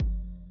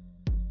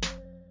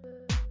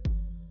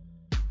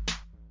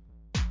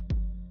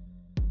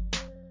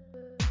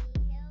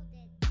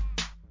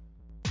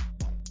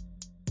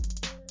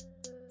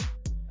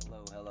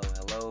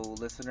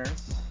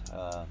listeners.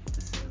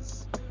 This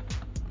is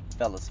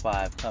Fellas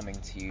 5 coming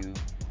to you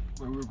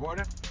Were we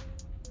recording?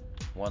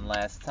 one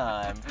last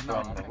time No, from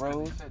I the think when you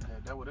road. said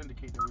that, that would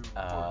indicate that we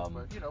were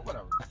recording. Um, But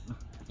whatever.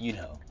 you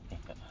know.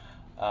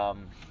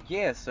 um,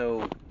 yeah,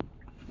 so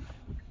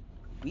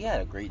we had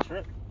a great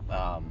trip.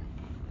 Um,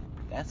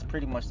 that's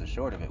pretty much the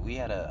short of it. We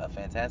had a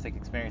fantastic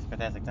experience,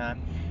 fantastic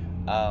time.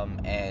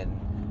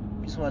 And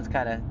we just wanted to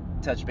kind of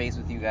touch base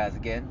with you guys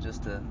again,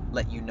 just to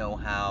let you know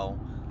how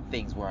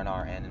things were on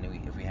our end and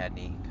if we had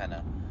any kind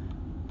of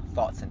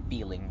thoughts and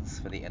feelings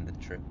for the end of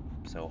the trip.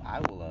 So I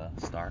will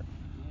start.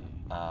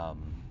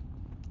 Um,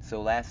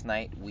 so last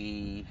night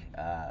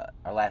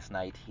our last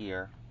night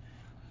here,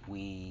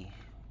 we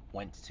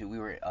we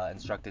were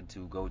instructed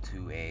to go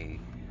to a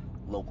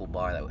local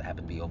bar that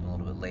happened to be open a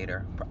little bit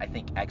later. I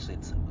think actually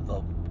it's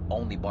the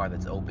only bar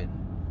that's open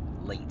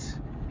late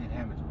In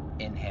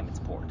Hammondsport. in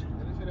Hammondsport. Did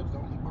they say that was the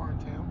only bar in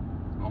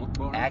town? Only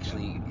bar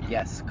Actually,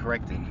 yes,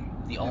 corrected.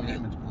 The only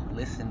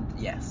Hammondsport.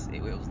 yes,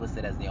 it was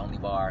listed as the only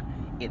bar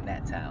in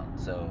that town.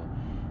 So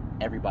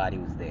everybody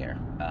was there.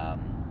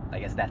 I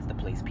guess that's the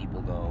place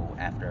people go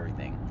after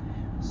everything.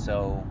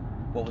 So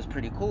what was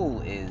pretty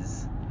cool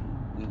is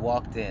we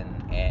walked in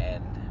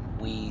and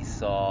we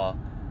saw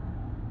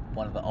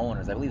one of the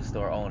owners, I believe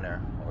store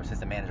owner or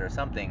assistant manager or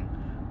something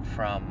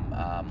from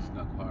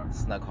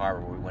Snug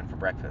Harbor, where we went for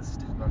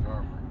breakfast. Snug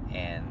Harbor.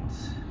 And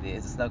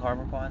is it Snug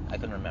Harbor, Quan? I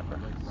couldn't remember.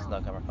 No.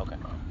 Snug Harbor. Okay.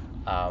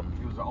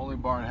 It was the only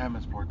bar in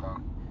Hammondsport, though.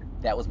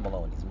 That was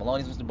Maloney's.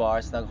 Maloney's was the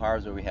bar. Snug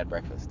Harbor's where we had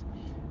breakfast.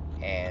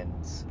 And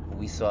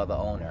we saw the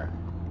owner,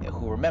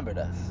 who remembered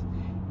us,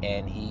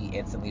 and he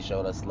instantly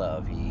showed us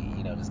love. He,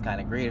 just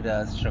kind of greeted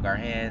us, shook our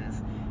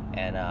hands,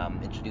 and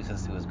introduced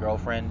us to his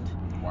girlfriend.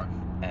 Wife.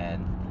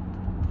 And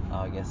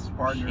I guess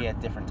Partner. she had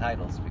different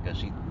titles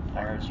because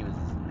I heard she was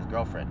his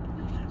girlfriend.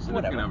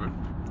 Whatever.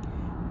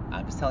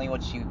 I'm just telling you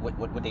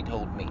what they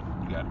told me.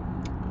 Yeah.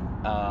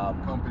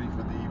 Company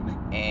for the evening.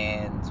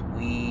 And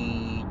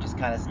we just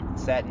kind of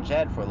sat and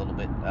chatted for a little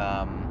bit.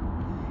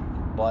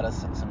 Bought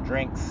us some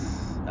drinks.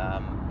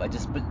 But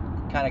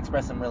kind of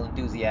expressed some real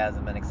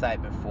enthusiasm and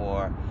excitement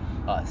for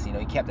us. He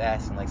kept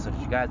asking, like, so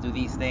did you guys do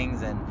these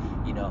things? And,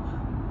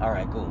 all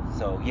right, cool.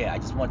 So, yeah, I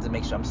just wanted to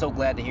make sure. I'm so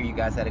glad to hear you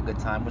guys had a good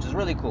time, which is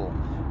really cool.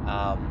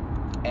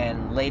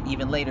 And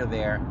even later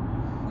there,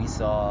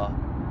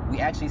 we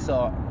actually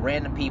saw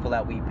random people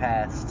that we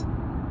passed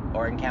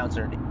or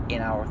encountered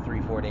in our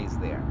 3-4 days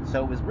there.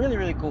 So it was really,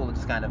 really cool to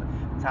just kind of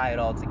tie it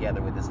all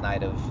together with this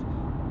night of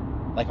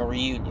like a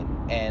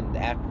reunion. And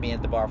after being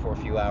at the bar for a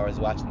few hours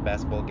watching the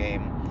basketball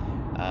game,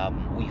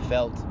 we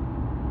felt,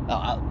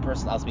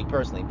 I'll speak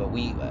personally, but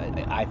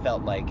I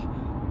felt like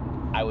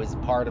I was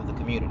part of the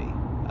community.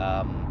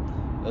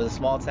 It was a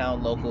small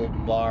town local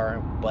bar,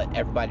 but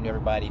everybody knew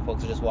everybody.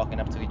 Folks were just walking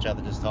up to each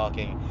other, just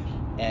talking,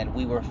 and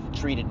we were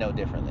treated no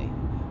differently,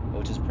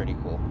 which is pretty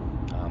cool.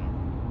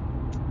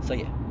 So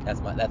yeah,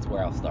 that's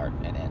where I'll start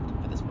and end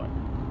for this part.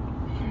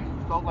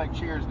 Felt like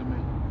Cheers to me.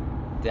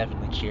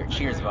 Definitely Cheers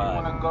You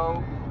vibe. want to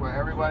go where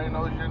everybody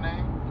knows your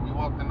name? We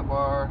walked in the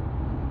bar.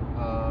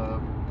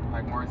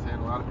 Like Martin said,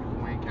 a lot of people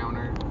we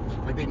encountered,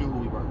 like they knew who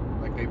we were,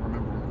 like they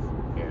remembered us.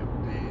 Yeah.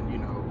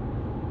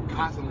 And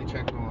constantly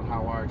checked on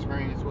how our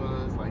experience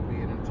was, like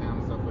being in town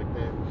and stuff like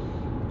that.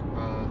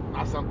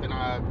 Not something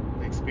I've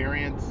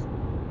experienced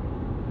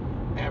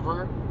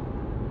ever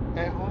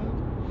at home.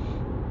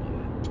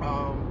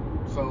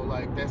 So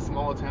like that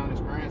small town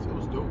experience, it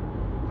was dope.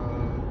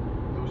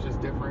 It was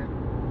just different.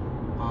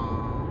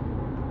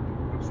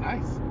 It was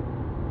nice.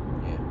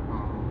 Yeah.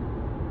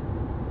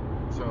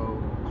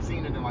 So I've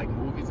seen it in like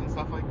movies and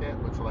stuff like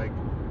that, but to like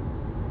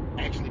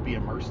actually be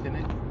immersed in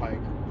it like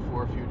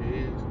for a few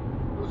days,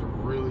 it was a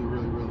really,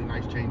 really, really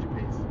nice change of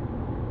pace.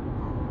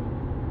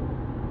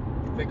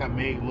 I think I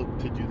may look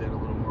to do that a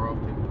little more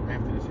often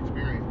after this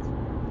experience.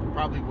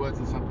 Probably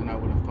wasn't something I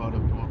would have thought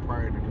of doing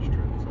prior to this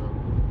trip, so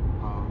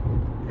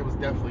it was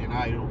definitely an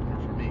eye opener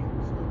for me.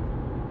 So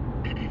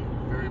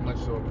very much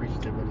so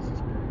appreciative of this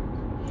experience.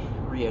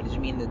 Rio, did you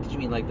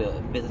mean like the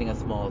visiting a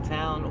small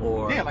town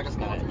or? Yeah, like a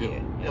small town.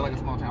 Yeah, like a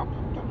small town.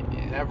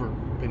 I've never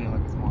been in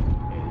like a small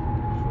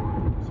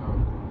town before,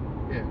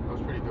 so yeah, that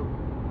was pretty dope.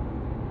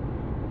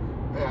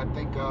 Yeah, I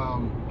think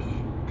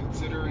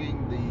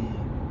considering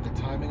the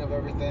timing of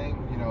everything,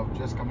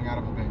 just coming out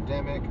of a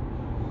pandemic,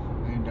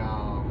 and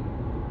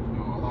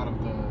a lot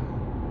of the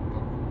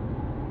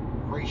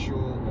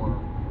racial or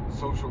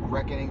social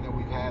reckoning that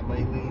we've had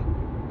lately,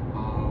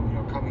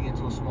 coming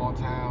into a small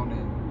town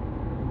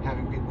and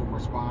having people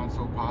respond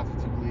so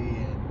positively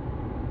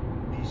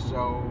and be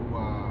so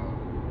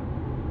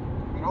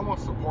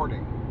almost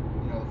supporting,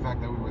 the fact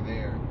that we were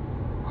there,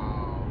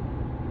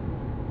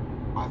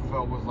 I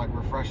felt was like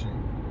refreshing.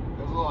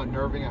 It was a little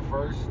unnerving at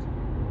first,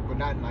 but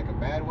not in like a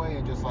bad way,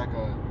 and just like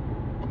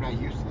I'm not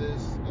used to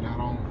this and I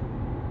don't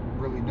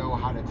really know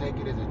how to take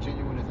it. Is it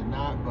genuine, is it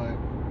not? But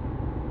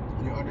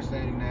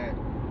understanding that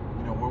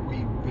where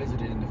we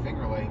visited in the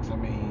Finger Lakes, I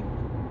mean,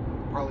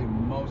 probably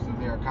most of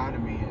their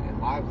economy and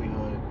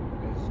livelihood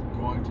is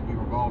going to be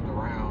revolved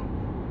around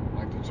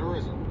like the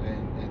tourism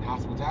and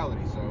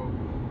hospitality. So,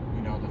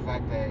 you know, the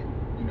fact that,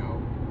 you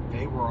know,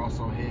 they were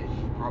also hit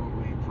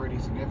probably pretty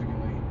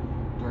significantly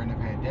during the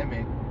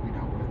pandemic, you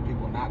know, with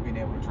people not being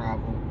able to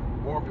travel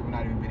or people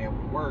not even being able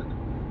to work,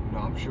 you know,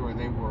 I'm sure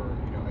they were,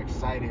 you know,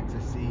 excited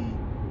to see,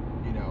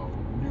 you know,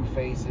 new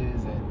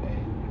faces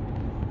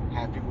and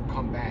have people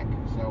come back.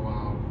 So,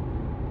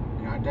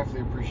 you know, I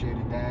definitely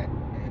appreciated that,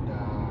 and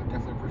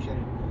definitely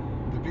appreciated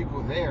the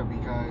people there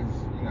because,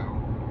 you know,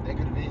 they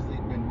could have easily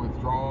been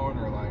withdrawn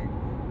or like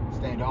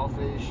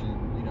standoffish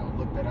and, you know,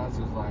 looked at us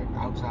as like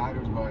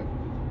outsiders, but,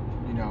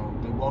 you know,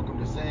 they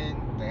welcomed us in,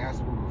 they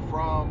asked where we were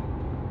from,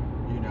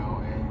 you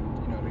know, and,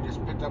 you know, they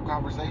just picked up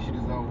conversation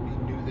as though we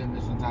knew them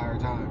this entire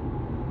time.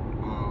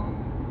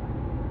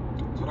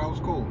 So that was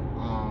cool.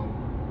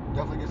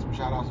 Definitely get some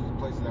shout outs to the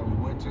places that we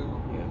went to.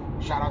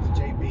 Yep. Shout out to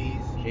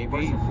JB's,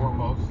 first and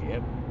foremost.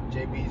 Yep.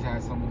 JB's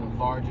has some of the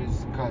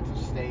largest cuts of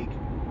steak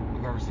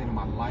I've ever seen in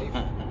my life.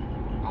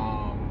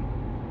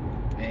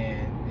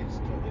 And it's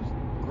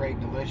great,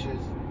 delicious.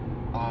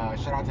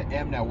 Shout out to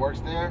M that works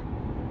there.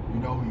 You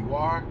know who you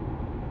are.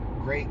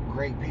 Great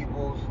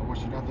people. I wish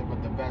you nothing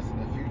but the best in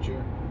the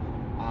future.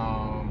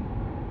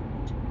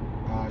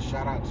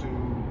 Shout out to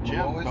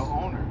Jim, Lois. the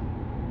owner.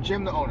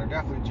 Jim, the owner,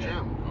 definitely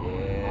Jim.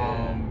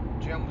 Yeah.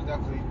 Jim was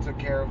definitely took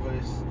care of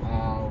us.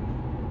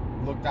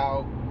 Looked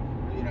out,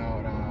 you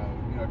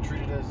know,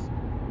 treated us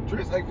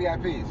like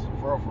VIPs,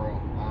 for real,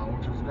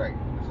 which was great.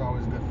 It's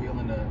always a good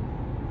feeling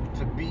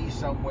to be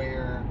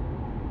somewhere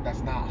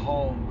that's not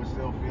home, but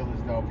still feel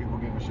as though people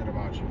give a shit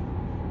about you.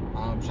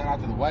 Shout out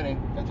to the wedding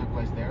that took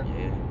place there.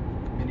 Yeah.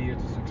 Many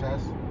years of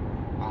success.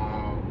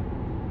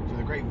 To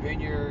the great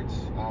vineyards,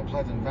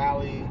 Pleasant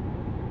Valley,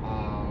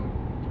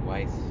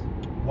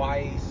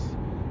 Weiss,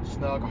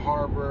 Snug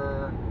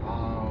Harbor,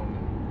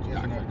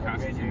 just Dr. a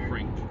Constantine vineyard.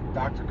 Frank.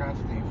 Dr.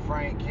 Constantine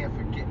Frank, can't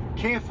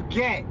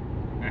forget.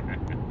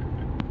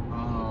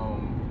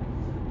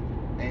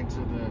 And to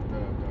the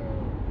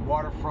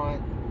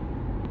waterfront,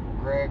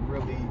 Greg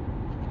really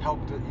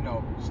helped, you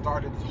know,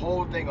 started this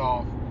whole thing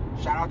off.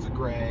 Shout out to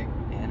Greg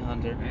And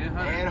Hunter.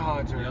 and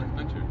Hunter. Young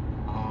Hunter.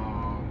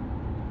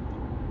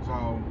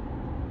 So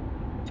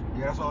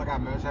yeah, that's all I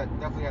got, man.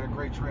 Definitely had a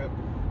great trip.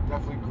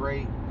 Definitely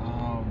great.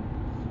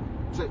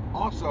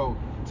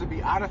 To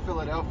be out of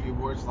Philadelphia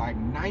where it's like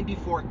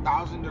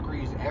 94,000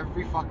 degrees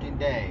every fucking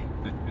day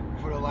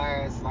for the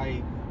last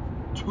like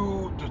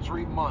 2 to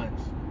 3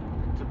 months,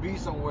 to be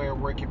somewhere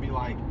where it can be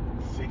like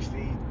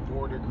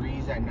 64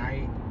 degrees at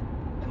night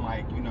and,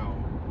 like, you know,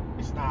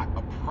 it's not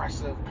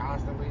oppressive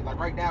constantly. Like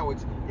right now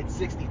it's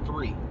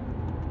 63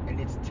 and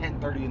it's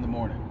 10:30 in the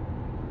morning.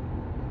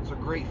 It's a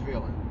great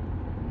feeling.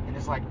 And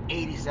it's like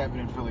 87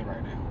 in Philly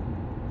right now.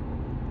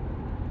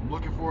 I'm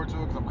looking forward to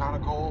it because I'm kind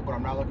of cold, but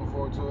I'm not looking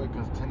forward to it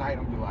because tonight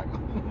I'm gonna be like,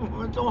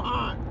 it's so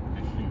hot.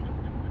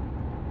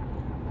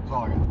 That's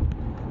all I got.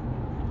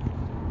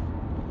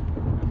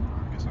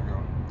 I guess I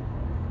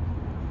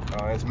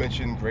go. As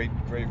mentioned, great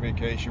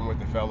vacation with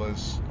the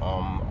fellas.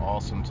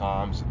 Awesome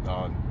times.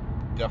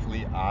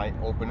 Definitely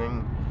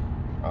eye-opening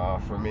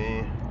for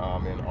me.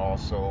 And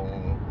also,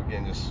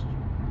 again, just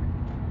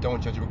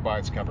don't judge a book by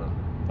its cover.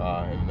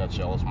 In a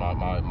nutshell, is my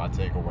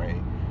takeaway.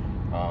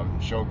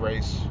 Show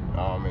grace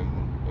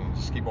and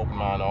just keep open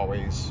mind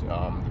always.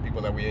 The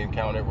people that we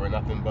encountered were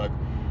nothing but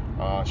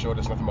showed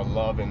us nothing but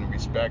love and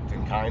respect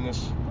and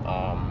kindness,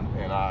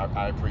 and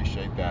I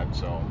appreciate that.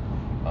 So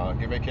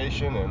good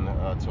vacation, and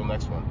until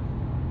next one.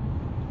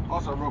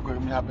 Also, real quick,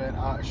 let me hop in.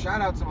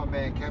 Shout out to my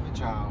man Kevin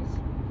Childs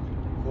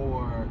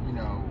for, you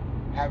know,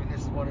 having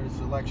this as one of the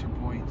selection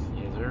points.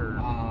 Yes, sir.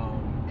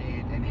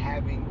 And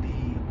having the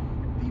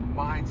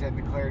mindset and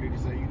the clarity to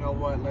say, you know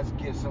what, let's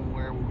get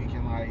somewhere where we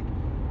can, like,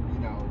 you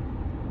know,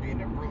 be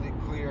in a really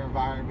clear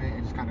environment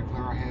and just kind of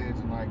clear our heads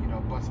and, like, you know,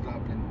 bust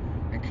up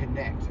and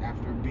connect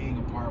after being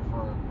apart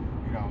for,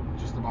 you know,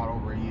 just about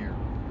over a year.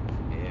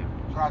 Yeah.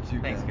 Shout out to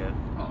you, Thanks, Kevin.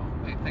 Kev. Oh,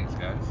 hey, thanks,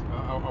 guys.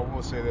 I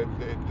will say that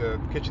the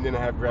kitchen didn't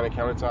have granite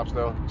countertops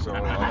though, so I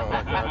don't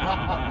like that.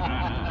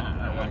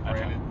 I want it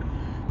granite.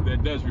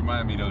 That does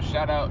remind me, though.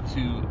 Shout out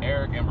to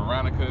Eric and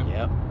Veronica.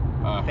 Yep.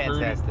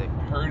 Fantastic.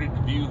 Heard it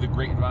view the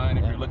Grapevine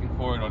if Yep. you're looking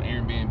for it on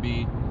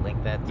Airbnb.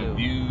 Link that The too.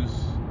 views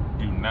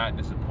do not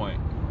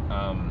disappoint.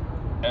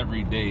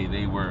 Every day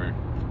they were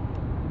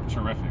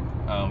terrific.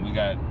 We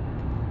got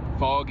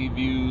foggy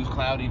views,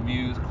 cloudy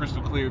views,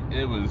 crystal clear.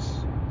 It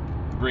was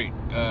great.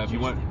 If you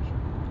want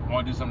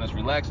to do something that's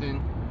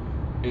relaxing,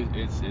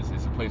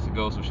 it's a place to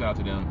go. So shout out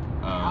to them.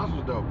 House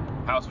was dope.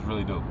 House was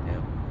really dope.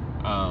 Yep.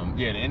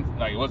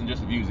 Yeah, it wasn't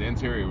just the views. The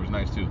interior was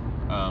nice too.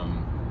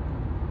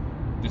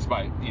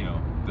 Despite, you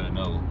know, the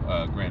no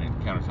granite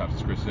countertops,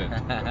 as Chris said.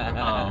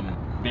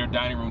 Their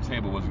dining room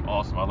table was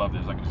awesome. I loved it.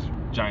 It was like this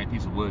giant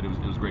piece of wood. It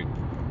was great.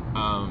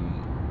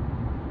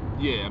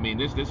 Yeah, I mean,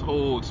 this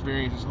whole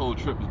experience, this whole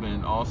trip has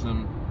been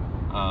awesome.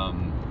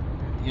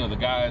 You know, the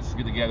guys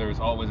get together. It's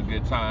always a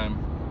good time.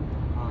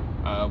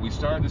 We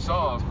started this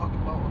off.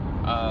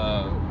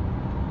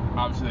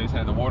 Obviously, they just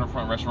had the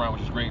waterfront restaurant,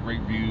 which is great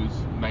views.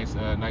 Nice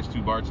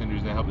two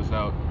bartenders that helped us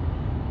out.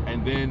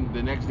 And then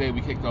the next day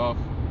we kicked off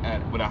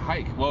with a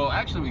hike. Well,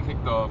 actually, we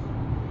kicked off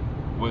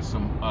with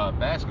some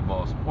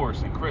basketball, of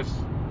course, and Chris,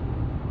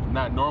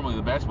 not normally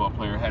the basketball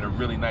player, had a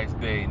really nice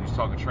day and was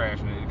talking trash,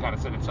 and it kind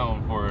of set the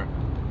tone for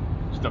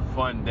just a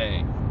fun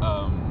day.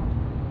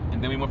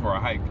 And then we went for a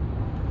hike,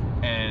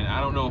 and I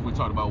don't know if we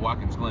talked about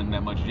Watkins Glen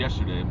that much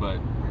yesterday, but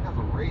We have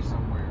a race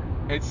somewhere.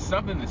 it's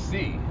something to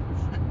see.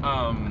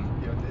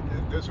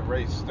 There's a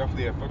race,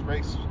 definitely a foot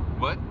race.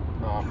 What?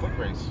 Foot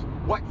race.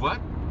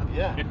 What?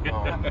 Yeah.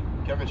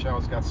 Kevin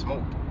Showers got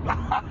smoked.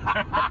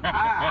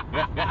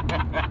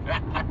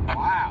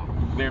 Wow.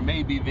 There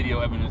may be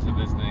video evidence of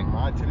this thing.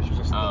 My tennis shoes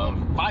are still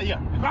on fire.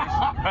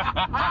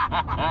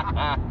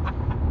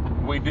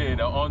 We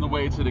did. On the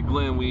way to the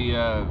Glen, we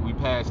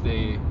passed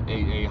a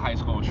high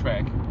school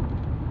track,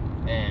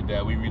 and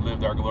we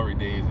relived our glory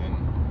days, and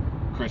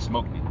Chris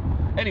smoked me.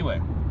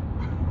 Anyway,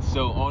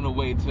 so on the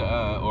way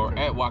to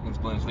at Watkins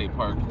Glen State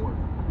Park,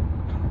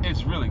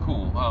 it's really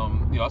cool.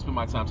 I spend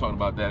my time talking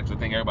about that because I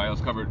think everybody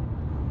else covered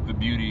the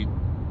beauty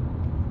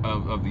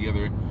of the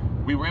other.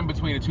 We were in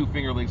between the two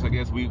Finger Lakes, I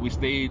guess. We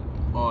stayed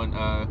on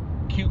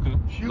Keuka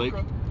Lake.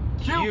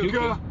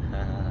 Keuka.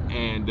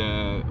 And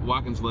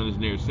Watkins Glen is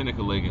near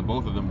Seneca Lake, and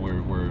both of them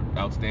were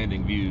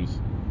outstanding views.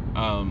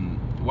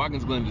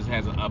 Watkins Glen just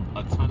has a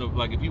ton of,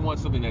 like, if you want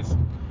something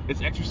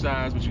it's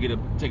exercise, but you get to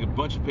take a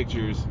bunch of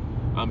pictures.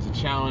 It's a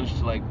challenge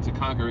to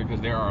conquer it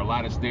because there are a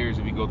lot of stairs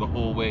if you go the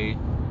whole way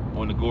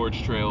on the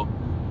Gorge Trail.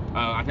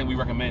 I think we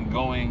recommend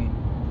going.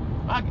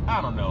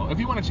 I don't know. If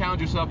you want to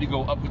challenge yourself, you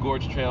go up the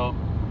Gorge Trail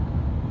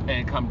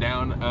and come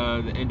down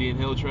the Indian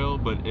Hill Trail.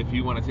 But if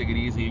you want to take it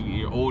easy,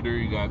 you're older,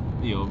 you got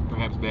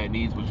perhaps bad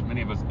knees, which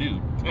many of us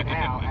do.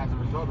 Now, as a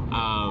result of the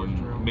Gorge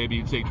Trail. Maybe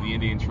you take the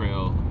Indian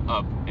Trail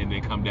up and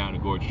then come down the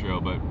Gorge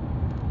Trail. But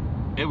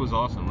it was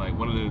awesome. Like,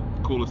 one of the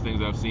coolest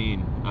things I've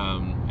seen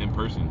in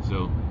person.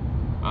 So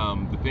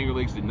the Finger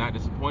Lakes did not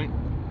disappoint.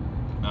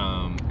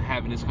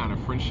 Having this kind of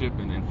friendship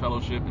and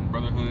fellowship and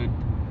brotherhood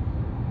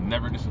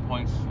never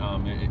disappoints.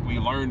 We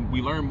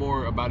learn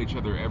more about each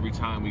other every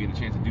time we get a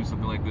chance to do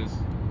something like this,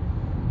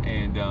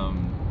 and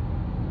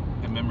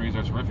the memories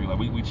are terrific. Like,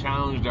 we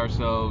challenged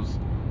ourselves,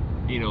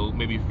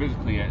 maybe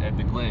physically at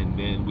the Glen.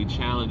 Then we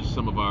challenged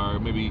some of our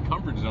maybe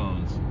comfort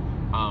zones,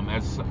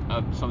 as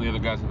some of the other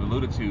guys have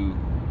alluded to,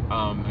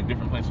 in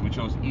different places we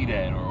chose to eat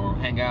at or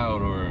hang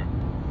out, or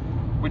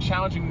we're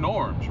challenging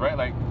norms, right?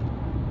 Like,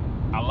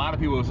 a lot of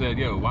people have said,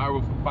 why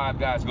would 5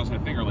 guys go to the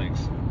Finger Lakes?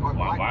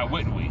 Why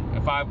wouldn't we?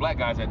 And 5 black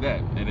guys at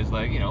that. And it's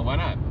like, why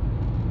not?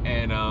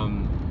 And,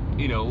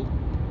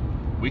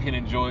 we can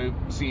enjoy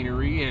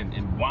scenery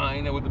and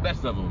wine with the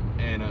best of them.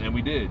 And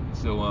we did.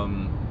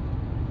 So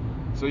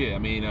yeah, I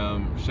mean,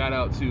 shout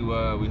out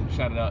to, we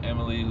shouted out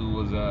Emily, who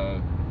was a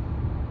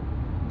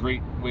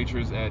great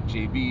waitress at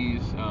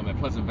JB's. At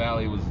Pleasant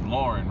Valley was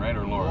Lauren, right?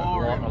 Or Laura?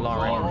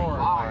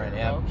 Lauren,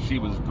 yeah. She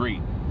was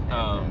great.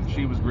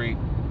 She was great.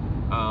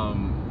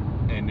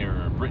 And there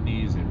are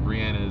Brittany's and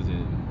Brianna's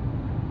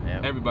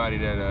and everybody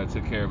that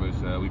took care of us.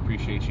 We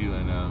appreciate you,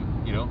 and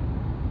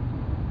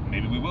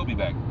maybe we will be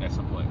back at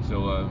some point.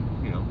 So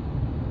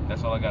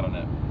that's all I got on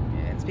that.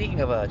 Yeah, and speaking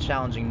of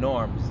challenging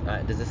norms,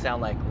 does it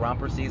sound like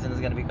romper season is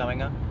going to be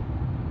coming up?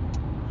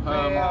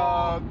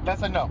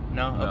 That's a no.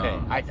 No? Okay.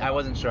 I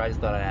wasn't sure. I just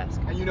thought I'd ask.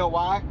 And you know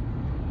why?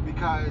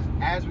 Because,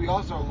 as we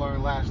also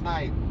learned last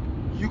night,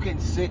 you can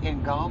sit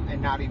in gum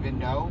and not even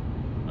know.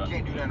 You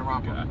can't do that in a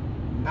romper. God.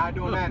 Not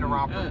doing that in a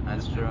romper.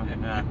 That's true.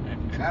 Yeah.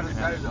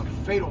 That is a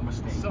fatal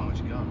mistake. So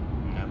much gum.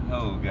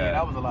 Oh, God. Yeah,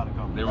 that was a lot of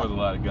gum. There was a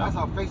lot of That's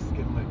gum. how faces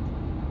get licked.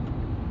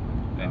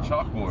 And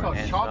chalkboard. So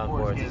And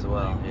chalkboards chalkboards as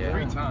well. get Yeah.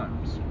 3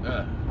 times.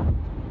 Ugh.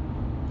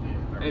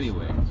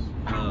 Anyways,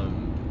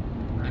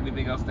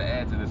 anything else to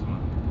add to this one?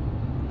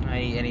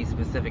 Any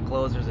specific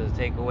closers or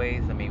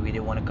takeaways? I mean, we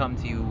did want to come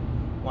to you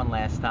one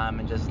last time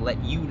and just let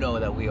you know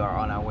that we are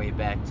on our way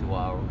back to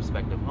our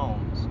respective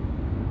homes.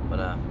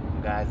 But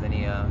guys,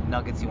 any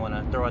nuggets you want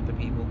to throw at the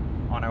people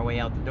on our way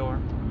out the door?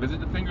 Visit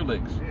the Finger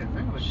Lakes. Yeah,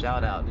 Finger Lakes.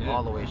 Shout out Yeah.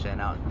 all the way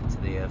out to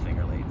the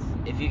Finger Lakes.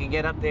 If you can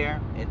get up there,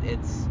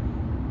 it's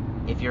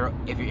if you're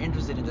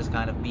interested in just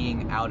kind of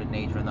being out in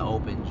nature in the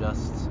open,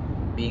 just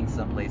being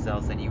someplace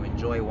else, and you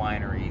enjoy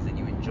wineries and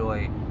you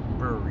enjoy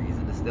breweries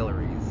and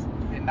distilleries,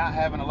 And not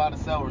having a lot of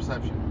cell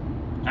reception.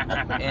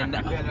 and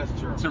Yeah, that's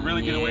true. To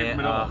really get away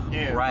from it all.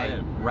 Yeah.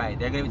 right.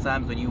 There are gonna be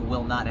times when you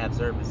will not have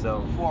service,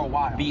 so For a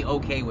while. be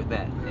okay with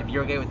that. If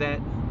you're okay with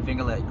that,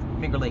 Finger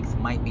Lakes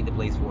might be the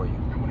place for you.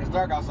 And when it's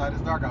dark outside,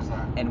 it's dark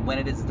outside. And when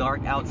it is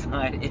dark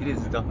outside, it is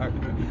dark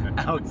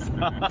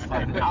outside. It's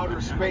like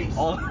outer space.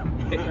 All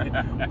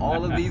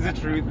of these are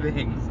true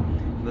things.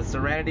 The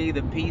serenity,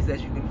 the peace that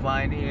you can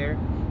find here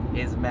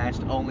is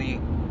matched only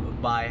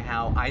by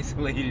how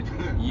isolated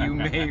you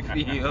may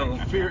feel.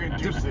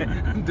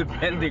 Fear-inducing.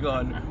 Depending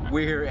on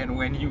where and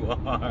when you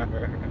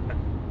are.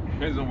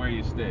 Depends on where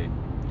you stay.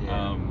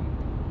 Yeah.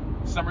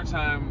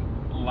 Summertime,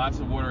 lots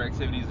of water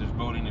activities. There's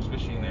boating, there's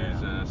fishing,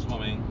 there's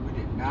swimming, We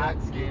did not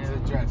get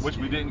to jet ski. which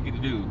we didn't get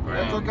to do.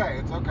 It's okay.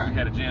 It's okay. We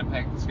had a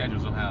jam-packed schedule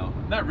somehow.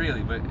 Not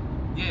really, but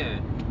yeah.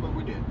 But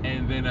we did.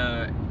 And then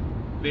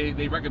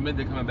they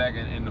recommended coming back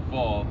in the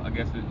fall. I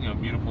guess with,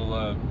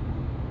 beautiful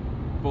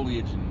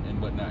foliage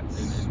and whatnot.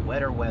 And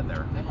Wetter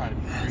weather. That might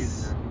be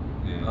crazy,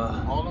 yo.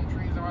 yeah. All them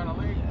trees around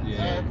the lake.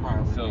 Yeah. That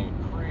probably So be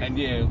crazy. and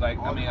yeah, like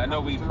All I mean, I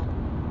know different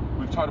colors,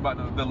 we've talked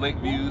about the lake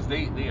views.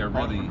 They are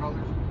All really different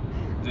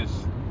colors.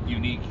 just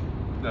unique,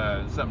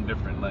 something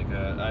different. Like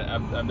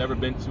I've never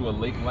been to a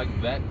lake like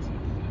that,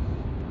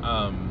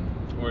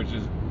 where it's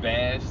just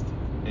vast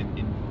and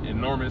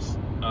enormous.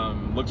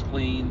 Looks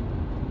clean.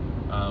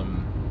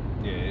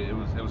 Yeah,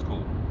 it was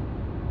cool.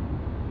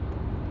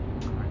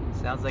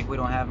 Sounds like we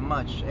don't have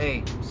much.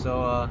 Hey,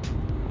 so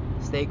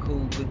stay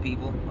cool, good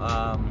people.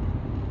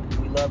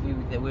 We love you.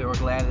 We were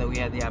glad that we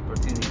had the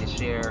opportunity to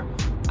share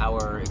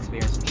our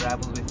experience and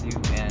travels with you,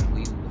 and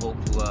we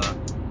hope to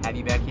have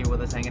you back here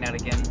with us, hanging out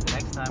again the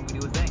next time we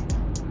do a thing.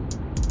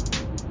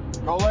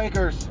 Go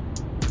Lakers!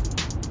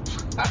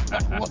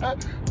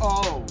 What?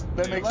 Oh,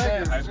 that makes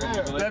sense. High school Yeah,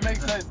 with the that Lakers.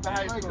 makes sense. The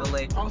high school. The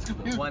Lakers, I was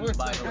confused. won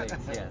by the Lakers,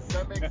 yes.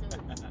 That makes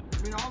sense.